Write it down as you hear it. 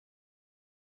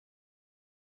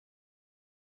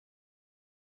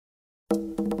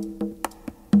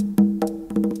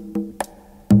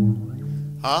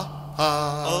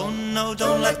Oh no,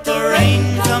 don't let the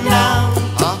rain come down.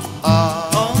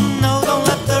 Oh no, don't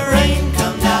let the rain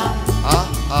come down.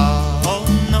 Oh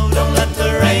no, don't let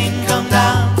the rain come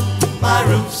down. My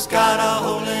roof's got a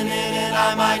hole in it and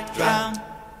I might drown.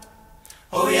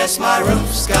 Oh yes, my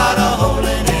roof's got a hole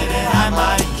in it and I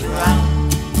might drown.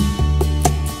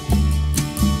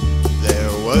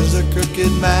 There was a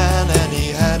crooked man and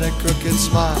he had a crooked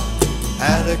smile.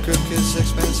 Had a crooked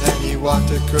sixpence and he walked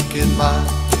a crooked mile.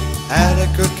 Had a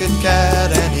crooked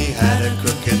cat and he had a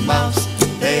crooked mouse.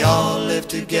 They all lived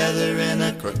together in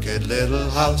a crooked little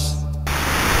house.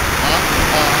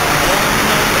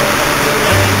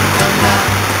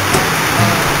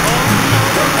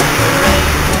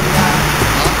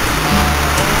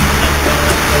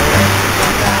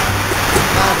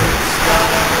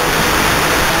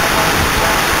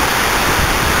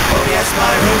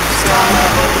 My roof's got a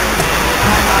hole in it and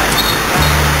I might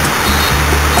drown.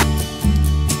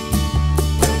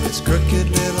 Well, this crooked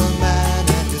little man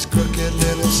and his crooked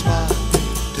little smile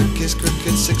took his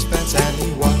crooked sixpence and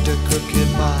he walked a crooked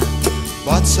mile.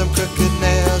 Bought some crooked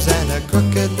nails and a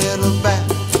crooked little bat.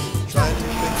 Tried to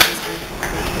fix his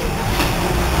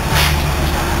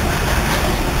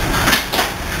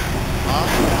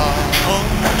Oh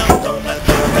no, don't let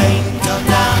the rain come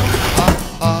down.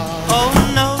 Oh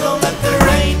no, don't let the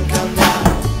rain come down.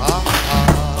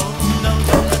 Oh no,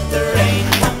 don't let the rain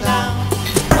come down.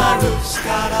 My roof's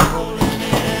got a hole in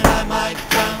it and I might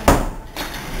drown.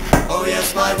 Oh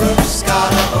yes, my roof's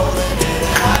got a hole in it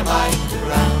and I might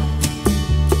drown.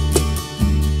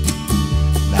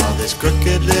 Now this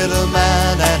crooked little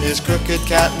man and his crooked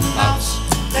cat and mouse,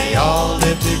 they all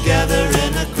live together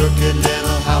in a crooked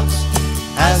little house.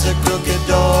 Has a crooked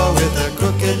door with a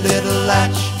crooked little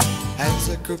latch. Has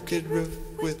a crooked roof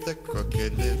with a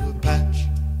crooked little patch.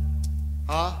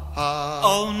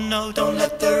 Oh no, don't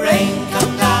let the rain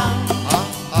come down.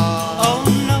 Oh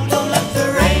no, don't let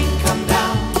the rain come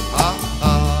down.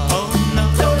 Oh no,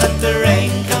 don't let the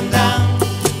rain come down.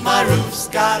 My roof's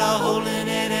got a hole in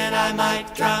it and I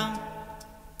might drown.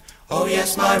 Oh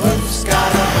yes, my roof's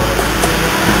got a hole in it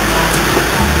and I might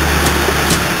drown.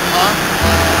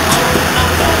 Oh no,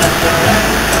 don't let the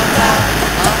rain come down.